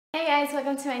Hey guys,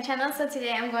 welcome to my channel. So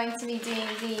today I'm going to be doing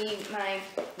my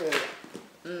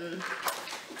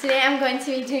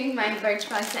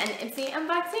Birchbox and Ipsy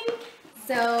unboxing.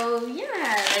 So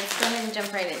yeah, let's go ahead and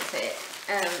jump right into it.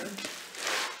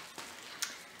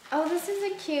 Oh, this is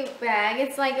a cute bag.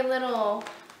 It's like a little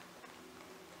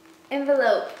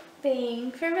envelope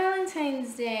thing for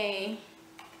Valentine's Day.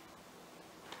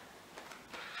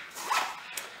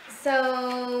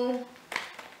 So,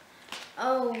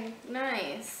 oh,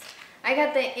 nice. I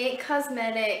got the It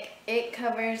Cosmetic It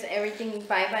Covers Everything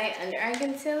Bye Bye Under Eye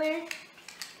Concealer.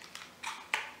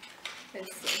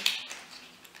 Let's see.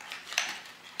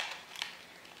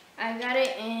 I got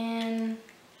it in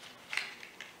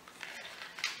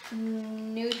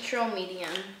neutral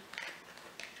medium.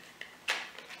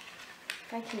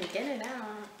 If I can get it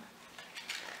out.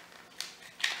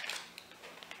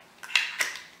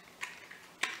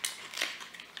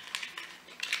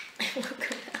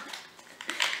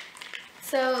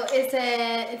 So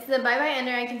it's the Bye Bye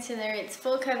Under Eye Concealer. It's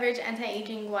full coverage,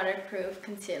 anti-aging, waterproof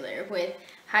concealer with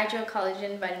hydro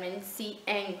collagen, vitamin C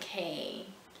and K.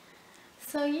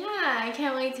 So yeah, I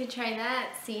can't wait to try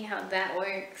that, see how that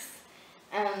works.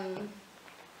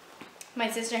 My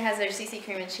sister has their CC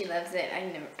cream and she loves it.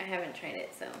 I haven't tried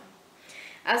it, so.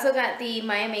 I also got the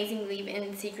My Amazing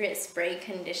Leave-In Secret Spray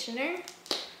Conditioner.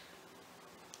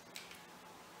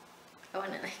 I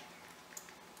wanna like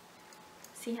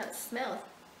see how it smells.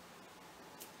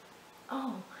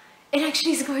 Oh, it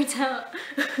actually squirts out.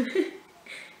 I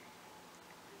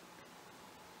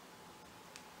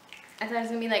thought it was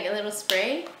gonna be like a little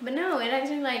spray, but no, it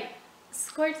actually like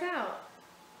squirts out.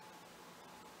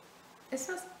 It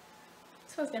smells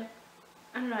good.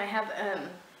 I don't know, I have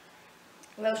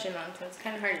lotion on, so it's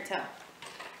kind of hard to tell.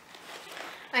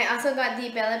 I also got the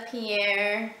Bella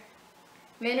Pierre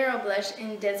Mineral Blush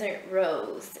in Desert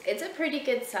Rose. It's a pretty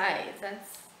good size.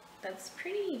 That's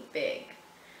pretty big.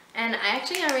 And I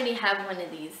actually already have one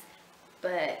of these,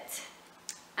 but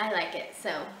I like it,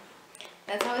 so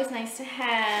that's always nice to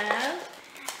have.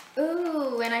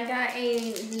 Ooh, and I got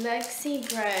a Luxie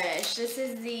brush. This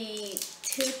is the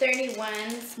 231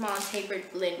 small tapered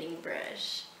blending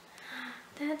brush.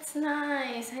 That's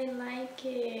nice. I like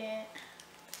it.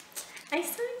 I'm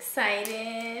so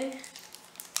excited.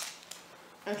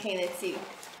 Okay, let's see.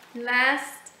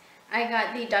 Last, I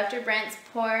got the Dr. Brandt's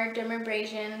Pore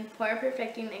Dermabrasion Pore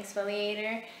Perfecting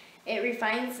Exfoliator. It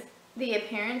refines the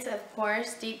appearance of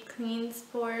pores, deep cleans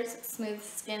pores, smooth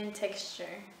skin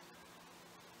texture.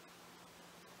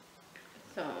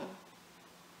 So,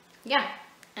 yeah,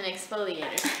 an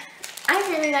exfoliator. I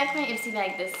really like my Ipsy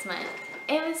bag this month.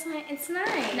 It's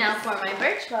nice. Now for my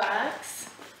Birchbox.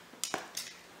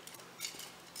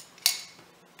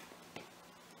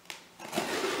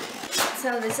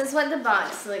 So this is what the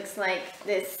box looks like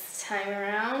this time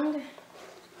around.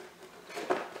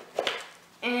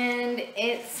 And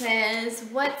it says,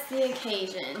 what's the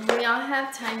occasion? We all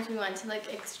have times we want to look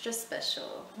extra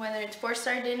special. Whether it's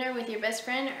 4-star dinner with your best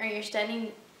friend or your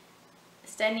standing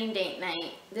date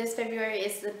night. This February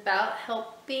is about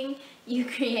helping you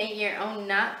create your own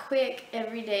not quite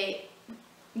everyday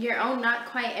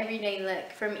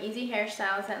look, from easy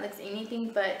hairstyles that looks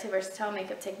anything but to versatile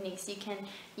makeup techniques you can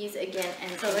use again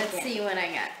and so let's see what I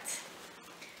got.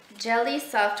 Jelly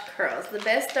soft curls, the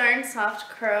best darn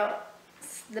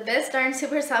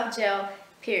super soft gel,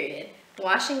 period.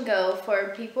 Wash and go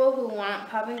for people who want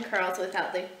popping curls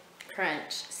without the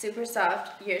crunch. Super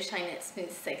soft, your shine it, smooth,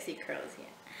 sexy curls. Yeah,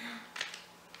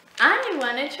 I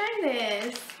want to try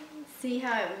this. See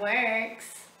how it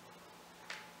works.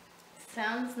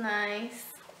 Sounds nice.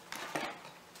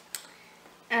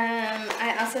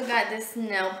 I also got this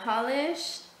nail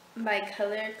polish by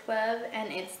Color Club, and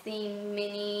it's the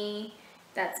mini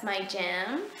That's My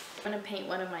Jam. I'm gonna paint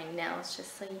one of my nails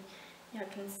just so y'all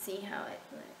can see how it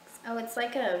looks. Oh, it's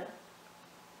like a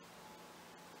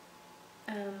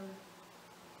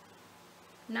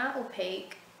not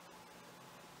opaque,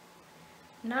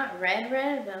 not red,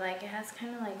 but like it has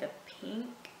kind of like a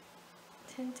pink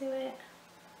tint to it.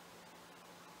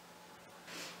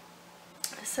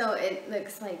 So it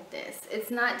looks like this.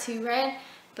 It's not too red,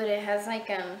 but it has like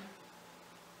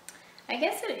I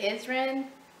guess it is red,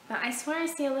 but I swear I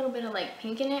see a little bit of like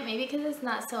pink in it, maybe because it's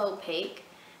not so opaque,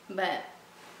 but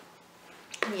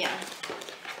yeah.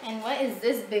 And what is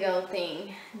this big old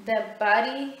thing? The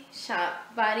Body Shop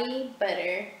Body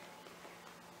Butter.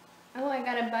 Oh, I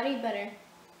got a body butter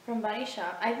from Body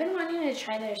Shop. I've been wanting to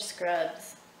try their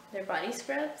scrubs, their body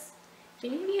scrubs. If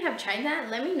any of you have tried that,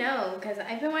 let me know, because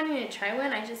I've been wanting to try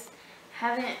one. I just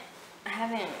haven't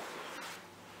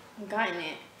gotten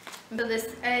it. So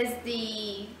this is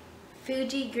the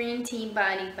Fuji Green Tea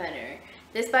Body Butter.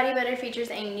 This body butter features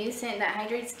a new scent that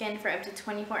hydrates skin for up to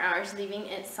 24 hours, leaving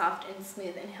it soft and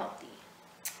smooth and healthy.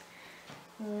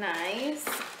 Nice.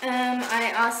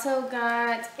 I also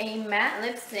got a matte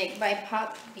lipstick by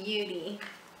Pop Beauty.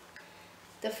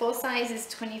 The full size is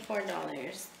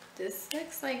 $24. This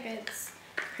looks like it's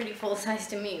pretty full size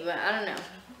to me, but I don't know.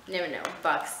 Never know.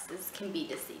 Boxes can be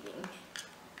deceiving.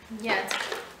 Yeah, it's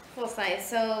full size.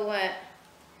 So what?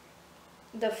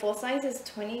 The full size is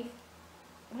 $24?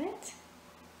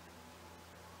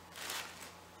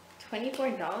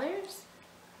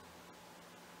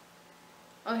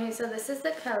 Okay, so this is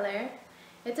the color.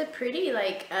 It's a pretty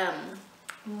like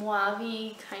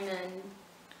mauve kind of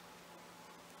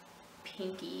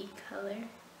pinky color.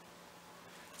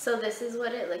 So this is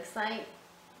what it looks like.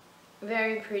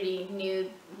 Very pretty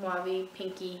nude mauve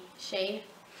pinky shade.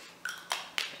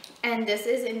 And this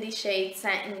is in the shade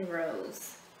Satin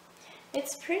Rose.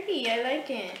 It's pretty, I like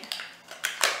it.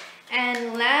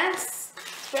 And last,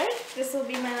 right? This will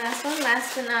be my last one.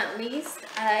 Last but not least,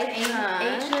 I got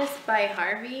Ageless by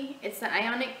Harvey. It's the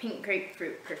Ionic Pink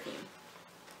Grapefruit perfume.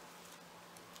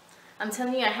 I'm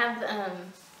telling you, I have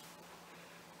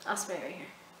I'll spray it right here.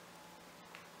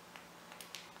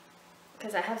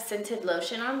 Because I have scented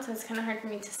lotion on, so it's kind of hard for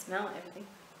me to smell everything.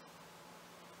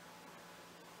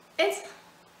 It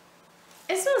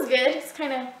smells good. It's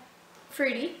kind of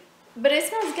fruity, but it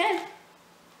smells good.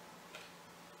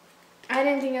 I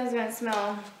didn't think it was going to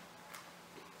smell...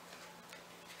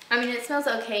 I mean, it smells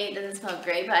okay. It doesn't smell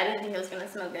great, but I didn't think it was going to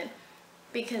smell good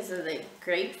because of the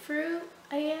grapefruit,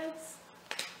 I guess.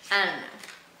 I don't know.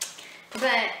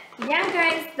 But yeah,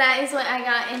 guys, that is what I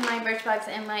got in my Birchbox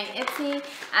and my Ipsy.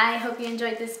 I hope you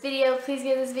enjoyed this video. Please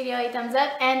give this video a thumbs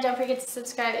up and don't forget to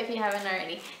subscribe if you haven't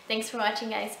already. Thanks for watching,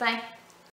 guys. Bye.